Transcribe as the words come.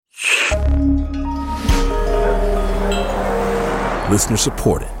Listener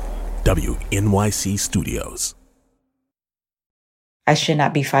supported. WNYC Studios. I should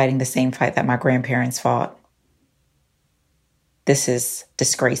not be fighting the same fight that my grandparents fought. This is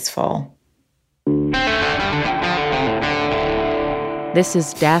disgraceful. This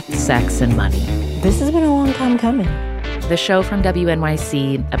is Death, Sex, and Money. This has been a long time coming. The show from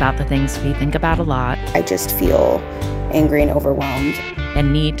WNYC about the things we think about a lot. I just feel angry and overwhelmed.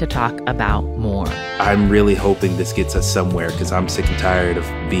 And need to talk about more. I'm really hoping this gets us somewhere because I'm sick and tired of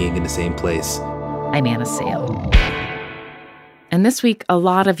being in the same place. I'm Anna Sale. And this week, a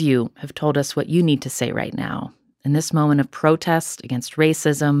lot of you have told us what you need to say right now in this moment of protest against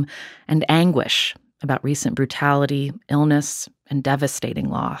racism and anguish about recent brutality, illness, and devastating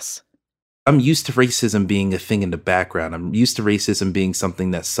loss. I'm used to racism being a thing in the background. I'm used to racism being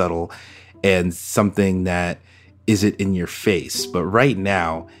something that's subtle and something that isn't in your face. But right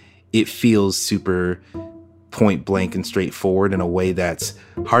now, it feels super point blank and straightforward in a way that's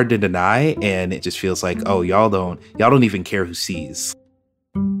hard to deny. And it just feels like, oh, y'all don't even care who sees.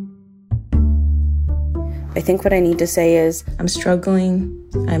 I think what I need to say is, I'm struggling.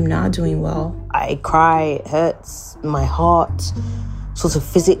 I'm not doing well. I cry, it hurts my heart. Sort of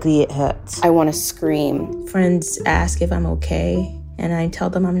physically it hurts. I want to scream. Friends ask if I'm okay, and I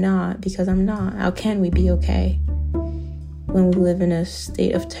tell them I'm not, because I'm not. How can we be okay when we live in a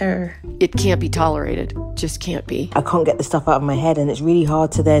state of terror? It can't be tolerated. Just can't be. I can't get the stuff out of my head, and it's really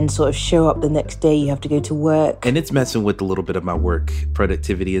hard to then sort of show up the next day. You have to go to work. And it's messing with a little bit of my work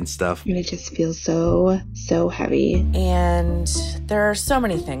productivity and stuff. And it just feels so heavy. And there are so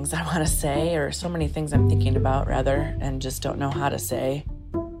many things I want to say, or so many things I'm thinking about, rather, and just don't know how to say.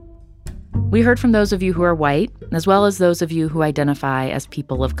 We heard from those of you who are white, as well as those of you who identify as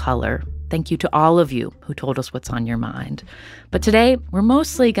people of color. Thank you to all of you who told us what's on your mind. But today, we're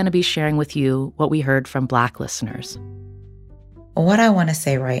mostly going to be sharing with you what we heard from Black listeners. What I want to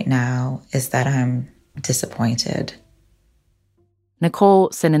say right now is that I'm disappointed.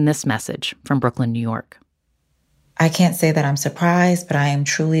 Nicole sent in this message from Brooklyn, New York. I can't say that I'm surprised, but I am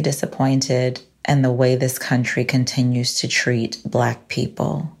truly disappointed in the way this country continues to treat Black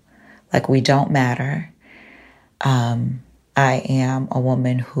people. Like we don't matter. I am a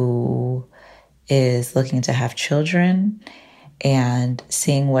woman who is looking to have children, and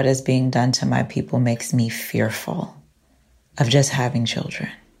seeing what is being done to my people makes me fearful of just having children.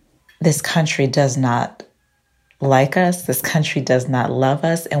 This country does not like us. This country does not love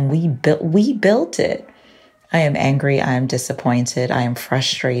us, and we built it. I am angry. I am disappointed. I am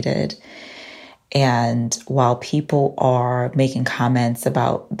frustrated. And while people are making comments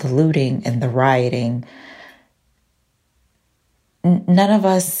about the looting and the rioting, none of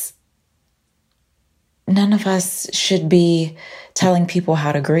us should be telling people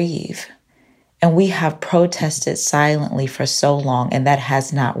how to grieve. And we have protested silently for so long, and that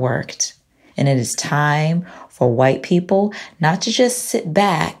has not worked. And it is time for white people not to just sit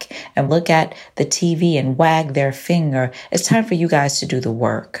back and look at the TV and wag their finger. It's time for you guys to do the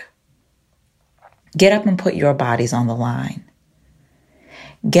work. Get up and put your bodies on the line.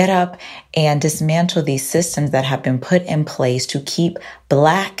 Get up and dismantle these systems that have been put in place to keep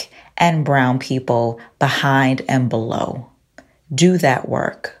Black and brown people behind and below. Do that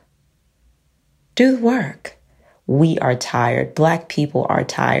work. Do the work. We are tired. Black people are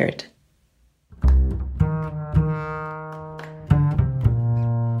tired.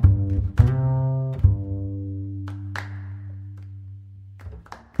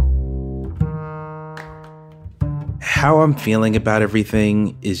 How I'm feeling about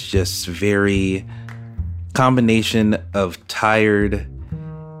everything is just very combination of tired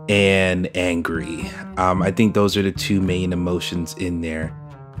and angry. I think those are the two main emotions in there.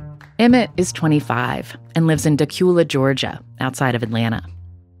 Emmett is 25 and lives in Dacula, Georgia, outside of Atlanta.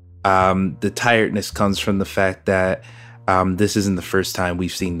 The tiredness comes from the fact that this isn't the first time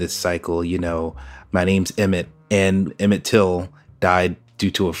we've seen this cycle. You know, my name's Emmett, and Emmett Till died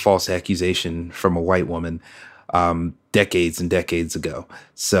due to a false accusation from a white woman decades and decades ago.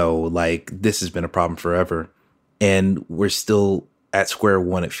 So, like, this has been a problem forever. And we're still at square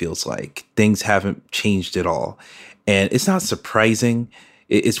one, it feels like. Things haven't changed at all. And it's not surprising.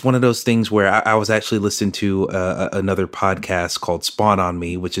 It's one of those things where I was actually listening to another podcast called Spawn on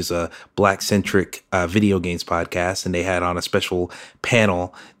Me, which is a Black-centric video games podcast. And they had on a special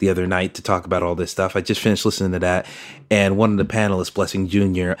panel the other night to talk about all this stuff. I just finished listening to that. And one of the panelists, Blessing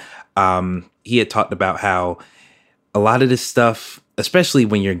Jr., he had talked about how a lot of this stuff, especially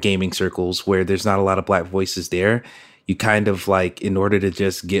when you're in gaming circles where there's not a lot of Black voices there, you kind of like, in order to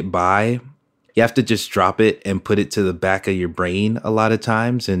just get by, you have to just drop it and put it to the back of your brain a lot of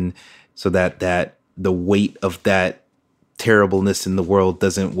times. And so that the weight of that terribleness in the world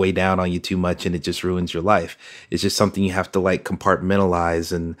doesn't weigh down on you too much and it just ruins your life. It's just something you have to like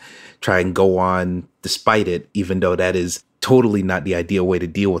compartmentalize and try and go on despite it, even though that is totally not the ideal way to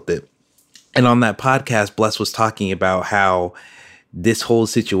deal with it. And on that podcast, Bless was talking about how this whole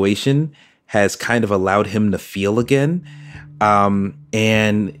situation has kind of allowed him to feel again.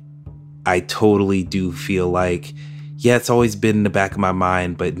 And I totally do feel like, yeah, it's always been in the back of my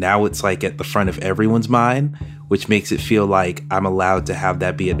mind, but now it's like at the front of everyone's mind, which makes it feel like I'm allowed to have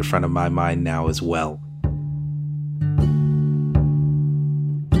that be at the front of my mind now as well.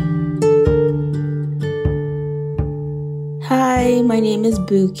 Hi, my name is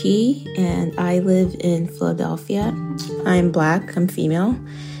Buki, and I live in Philadelphia. I'm Black, I'm female.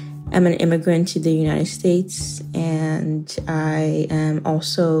 I'm an immigrant to the United States, and I am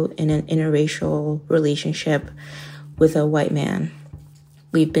also in an interracial relationship with a white man.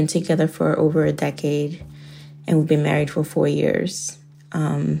 We've been together for over a decade, and we've been married for 4 years.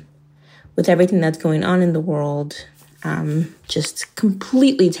 With everything that's going on in the world, I'm just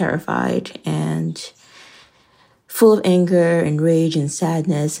completely terrified and full of anger and rage and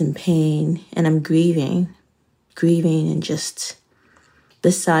sadness and pain, and I'm grieving and just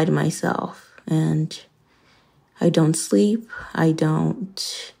beside myself. And I don't sleep. I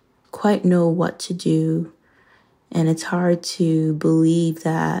don't quite know what to do. And it's hard to believe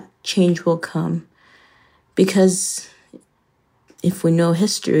that change will come, because if we know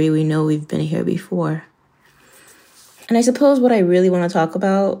history, we know we've been here before. And I suppose what I really want to talk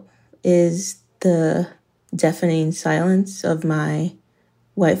about is the deafening silence of my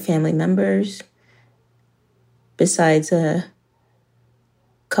white family members. Besides a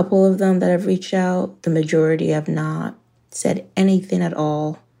couple of them that have reached out, the majority have not said anything at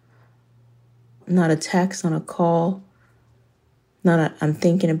all. Not a text, not a call, not a "I'm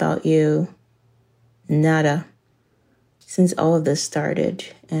thinking about you," nada, since all of this started.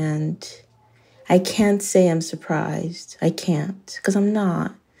 And I can't say I'm surprised. I can't, because I'm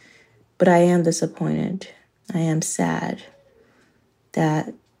not. But I am disappointed. I am sad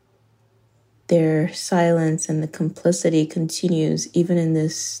that their silence and the complicity continues even in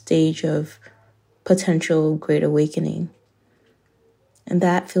this stage of potential great awakening. And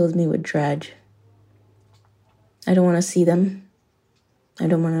that fills me with dread. I don't want to see them. I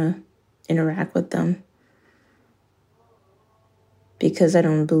don't want to interact with them, because I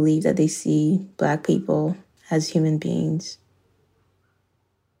don't believe that they see Black people as human beings.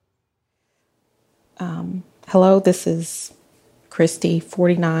 Hello, this is Christy,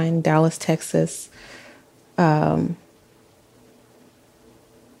 49, Dallas, Texas. And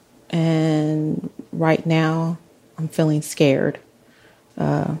right now I'm feeling scared.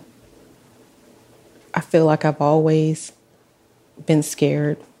 I feel like I've always been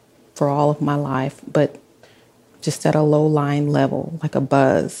scared for all of my life, but just at a low-lying level, like a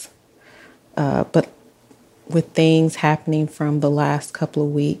buzz. But with things happening from the last couple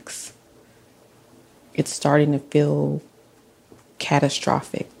of weeks, it's starting to feel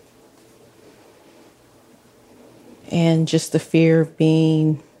catastrophic. And just the fear of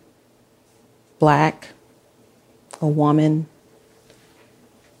being Black, a woman,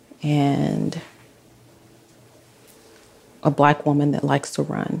 and a Black woman that likes to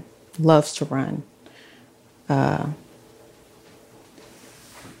run, loves to run. And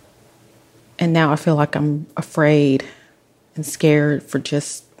now I feel like I'm afraid and scared for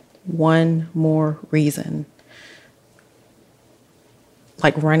just one more reason.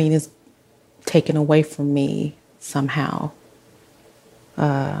 Like running is taken away from me somehow.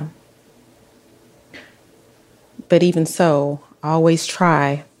 But even so, I always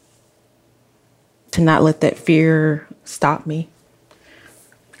try to not let that fear stop me,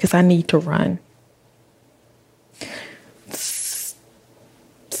 because I need to run. It's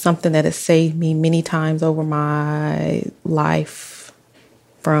something that has saved me many times over my life,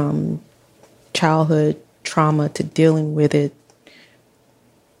 from childhood trauma to dealing with it,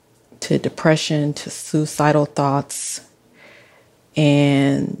 to depression, to suicidal thoughts.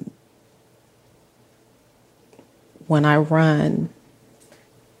 And when I run,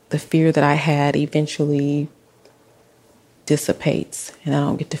 the fear that I had eventually dissipates, and I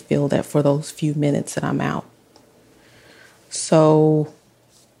don't get to feel that for those few minutes that I'm out. So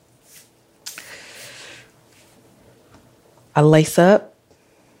I lace up,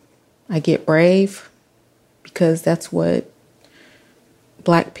 I get brave, because that's what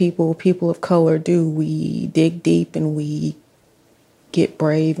Black people, people of color do. We dig deep and we get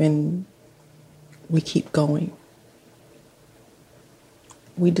brave and we keep going.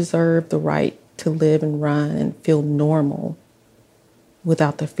 We deserve the right to live and run and feel normal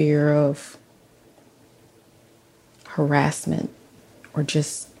without the fear of harassment or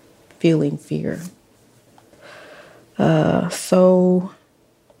just feeling fear. So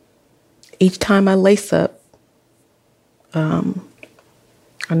each time I lace up, I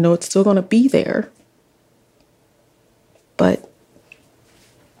know it's still going to be there, but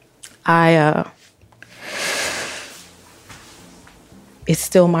it's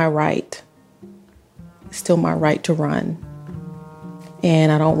still my right. It's still my right to run.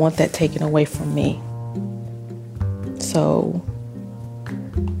 And I don't want that taken away from me. So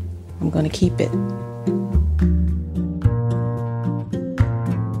I'm going to keep it.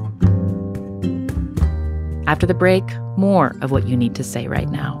 After the break, more of what you need to say right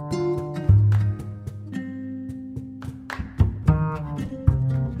now.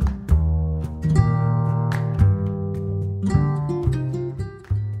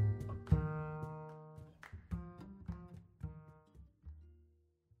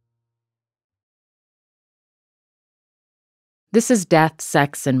 This is Death,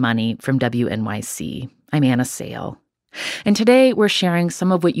 Sex, and Money from WNYC. I'm Anna Sale. And today we're sharing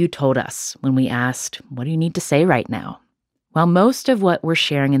some of what you told us when we asked, what do you need to say right now? While most of what we're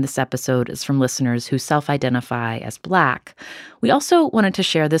sharing in this episode is from listeners who self-identify as Black, we also wanted to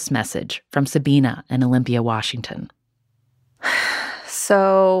share this message from Sabina in Olympia, Washington.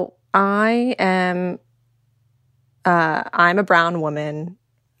 So I'm a brown woman.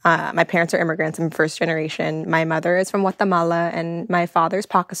 My parents are immigrants. I'm first generation. My mother is from Guatemala and my father's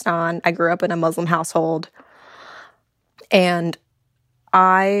Pakistan. I grew up in a Muslim household. And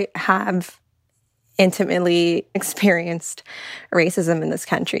I have intimately experienced racism in this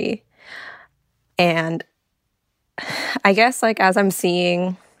country. And I guess, like, as I'm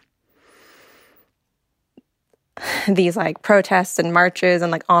seeing these, like, protests and marches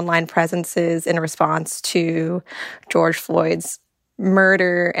and, like, online presences in response to George Floyd's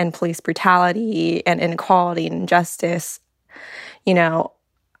murder and police brutality and inequality and injustice,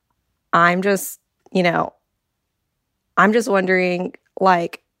 I'm just wondering,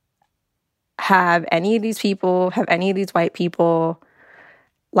 like, have any of these white people,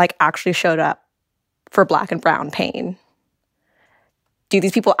 like, actually showed up for Black and brown pain? Do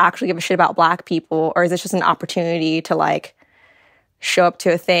these people actually give a shit about Black people? Or is this just an opportunity to, like, show up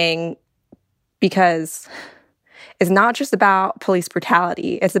to a thing because it's not just about police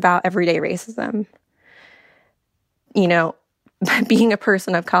brutality, it's about everyday racism. Being a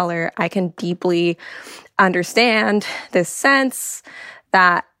person of color, I can deeply understand this sense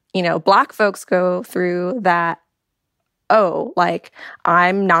that, Black folks go through that,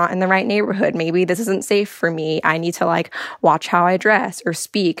 I'm not in the right neighborhood. Maybe this isn't safe for me. I need to, like, watch how I dress or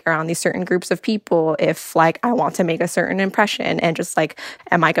speak around these certain groups of people if, like, I want to make a certain impression. And just, like,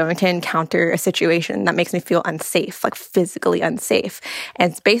 am I going to encounter a situation that makes me feel unsafe, like physically unsafe?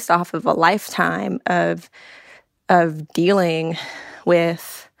 And it's based off of a lifetime of dealing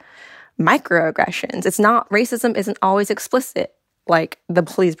with microaggressions. Racism isn't always explicit. Like, the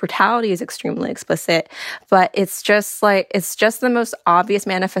police brutality is extremely explicit, but it's just the most obvious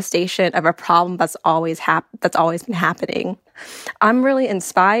manifestation of a problem that's always been happening. I'm really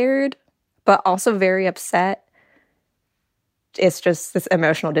inspired, but also very upset. It's just this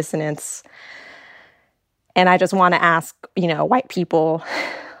emotional dissonance. And I just want to ask, white people,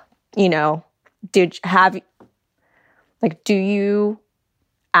 do you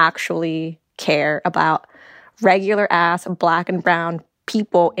actually care about regular ass Black and brown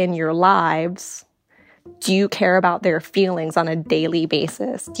people in your lives? Do you care about their feelings on a daily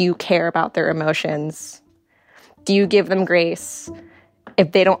basis? Do you care about their emotions? Do you give them grace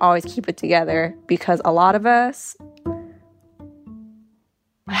if they don't always keep it together? Because a lot of us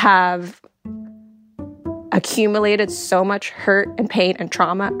have accumulated so much hurt and pain and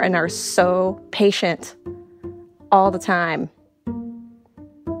trauma and are so patient all the time.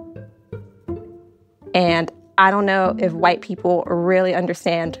 And I don't know if white people really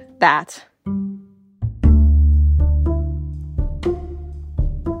understand that.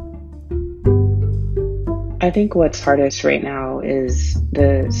 I think what's hardest right now is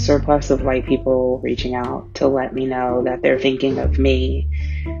the surplus of white people reaching out to let me know that they're thinking of me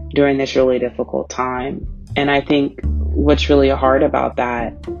during this really difficult time. And I think what's really hard about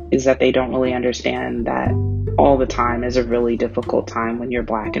that is that they don't really understand that all the time is a really difficult time when you're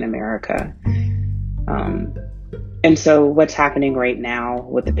Black in America. And so what's happening right now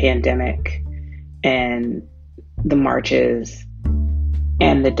with the pandemic and the marches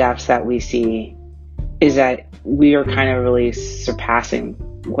and the deaths that we see is that we are kind of really surpassing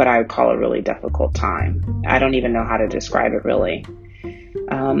what I would call a really difficult time. I don't even know how to describe it really.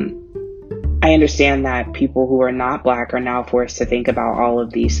 I understand that people who are not Black are now forced to think about all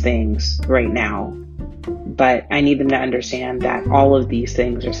of these things right now But I need them to understand that all of these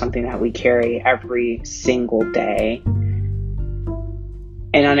things are something that we carry every single day.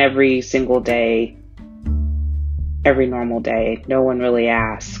 And on every single day, every normal day, no one really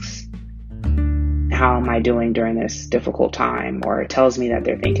asks, how am I doing during this difficult time? Or tells me that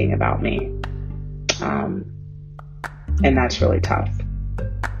they're thinking about me. And that's really tough.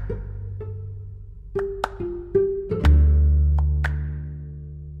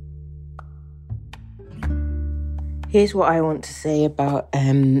 Here's what I want to say about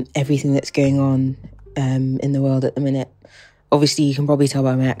everything that's going on in the world at the minute. Obviously, you can probably tell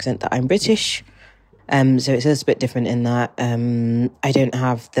by my accent that I'm British, so it's a little bit different in that I don't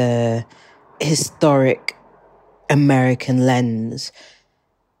have the historic American lens.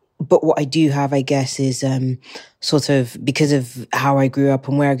 But what I do have, I guess, is sort of because of how I grew up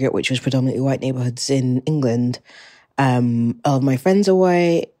and where I grew up, which was predominantly white neighbourhoods in England. All of my friends are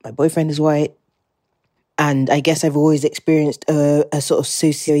white, my boyfriend is white. And I guess I've always experienced a sort of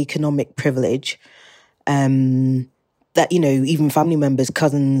socioeconomic privilege that, you know, even family members,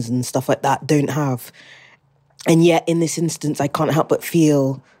 cousins and stuff like that don't have. And yet in this instance, I can't help but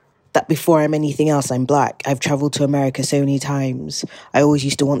feel that before I'm anything else, I'm black. I've travelled to America so many times. I always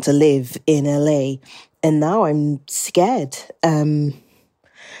used to want to live in LA. And now I'm scared. I'm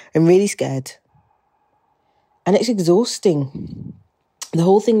really scared. And it's exhausting. The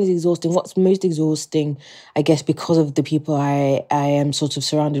whole thing is exhausting. What's most exhausting, I guess, because of the people I am sort of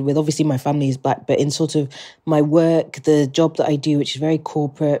surrounded with. Obviously, my family is black, but in sort of my work, the job that I do, which is very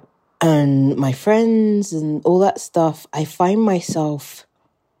corporate, and my friends and all that stuff, I find myself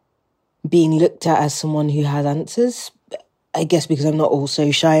being looked at as someone who has answers. I guess because I'm not also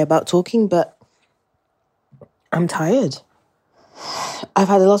shy about talking, but I'm tired. I've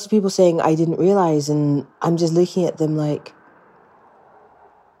had a lot of people saying I didn't realise, and I'm just looking at them like,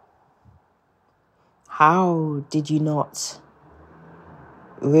 how did you not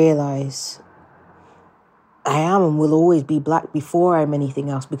realise I am and will always be black before I'm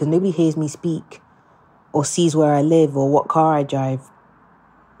anything else? Because nobody hears me speak or sees where I live or what car I drive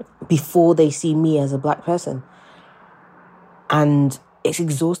before they see me as a black person. And it's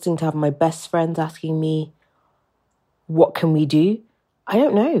exhausting to have my best friends asking me, what can we do? I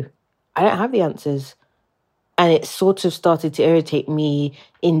don't know. I don't have the answers. And it sort of started to irritate me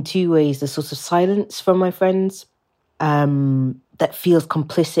in two ways. The sort of silence from my friends that feels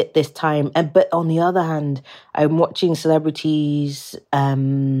complicit this time. But on the other hand, I'm watching celebrities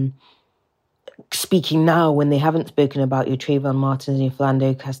speaking now when they haven't spoken about your Trayvon Martins and your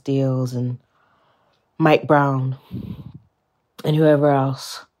Philando Castiles and Mike Brown and whoever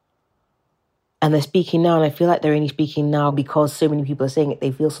else. And they're speaking now, and I feel like they're only speaking now because so many people are saying it.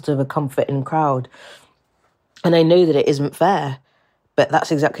 They feel sort of a comfort in crowd. And I know that it isn't fair, but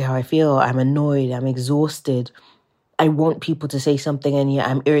that's exactly how I feel. I'm annoyed. I'm exhausted. I want people to say something, and yet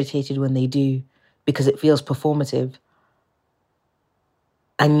I'm irritated when they do because it feels performative.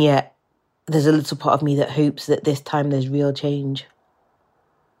 And yet there's a little part of me that hopes that this time there's real change.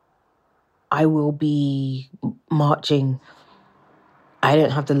 I will be marching. I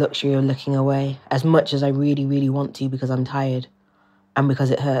don't have the luxury of looking away as much as I really, really want to because I'm tired and because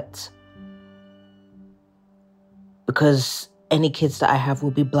it hurts. Because any kids that I have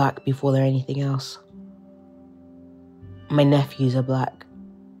will be black before they're anything else. My nephews are black.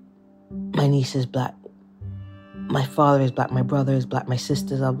 My niece is black. My father is black. My brother is black. My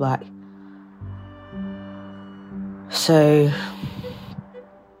sisters are black. So,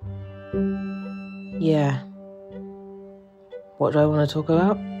 yeah. What do I want to talk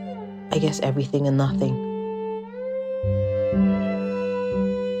about? I guess everything and nothing.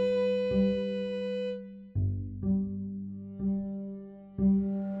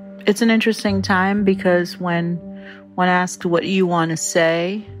 It's an interesting time because when asked what you want to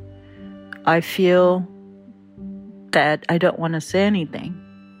say, I feel that I don't want to say anything.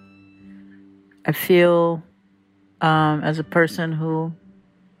 I feel as a person who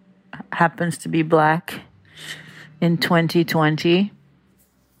happens to be black in 2020,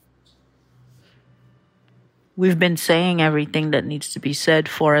 we've been saying everything that needs to be said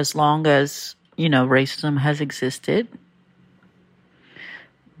for as long as, racism has existed.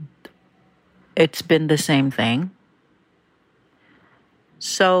 It's been the same thing.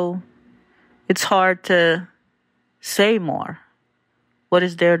 So it's hard to say more. What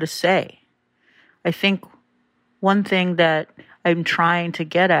is there to say? I think one thing that I'm trying to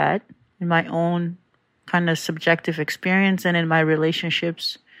get at in my own kind of subjective experience and in my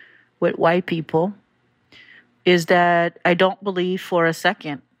relationships with white people is that I don't believe for a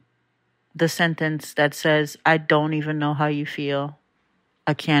second the sentence that says, I don't even know how you feel.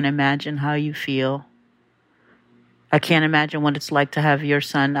 I can't imagine how you feel. I can't imagine what it's like to have your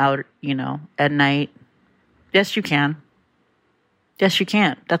son out, at night. Yes, you can. Yes, you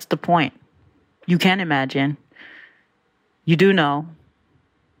can. That's the point. You can imagine. You do know.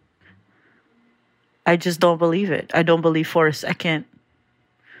 I just don't believe it. I don't believe for a second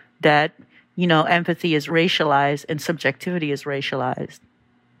that, empathy is racialized and subjectivity is racialized.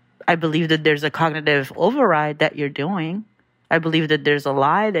 I believe that there's a cognitive override that you're doing. I believe that there's a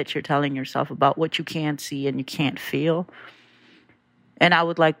lie that you're telling yourself about what you can't see and you can't feel. And I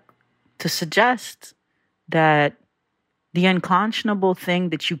would like to suggest that the unconscionable thing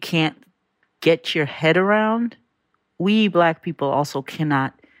that you can't get your head around, we Black people also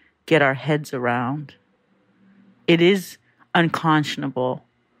cannot get our heads around. It is unconscionable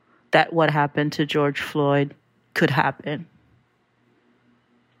that what happened to George Floyd could happen.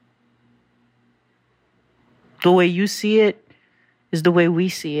 The way you see it is the way we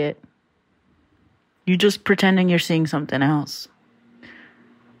see it. You're just pretending you're seeing something else.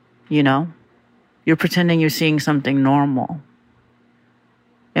 You're pretending you're seeing something normal.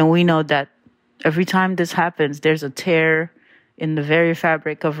 And we know that every time this happens, there's a tear in the very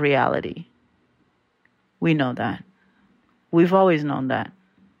fabric of reality. We know that. We've always known that.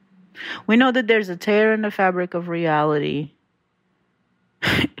 We know that there's a tear in the fabric of reality,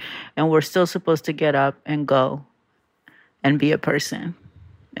 and we're still supposed to get up and go and be a person.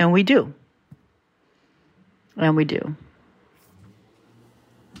 And we do. And we do.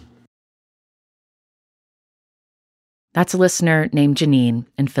 That's a listener named Janine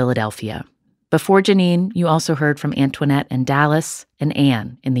in Philadelphia. Before Janine, you also heard from Antoinette in Dallas and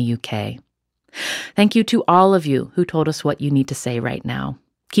Anne in the UK. Thank you to all of you who told us what you need to say right now.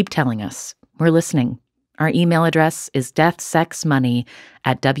 Keep telling us. We're listening. Our email address is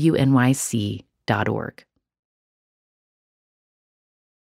deathsexmoney@wnyc.org.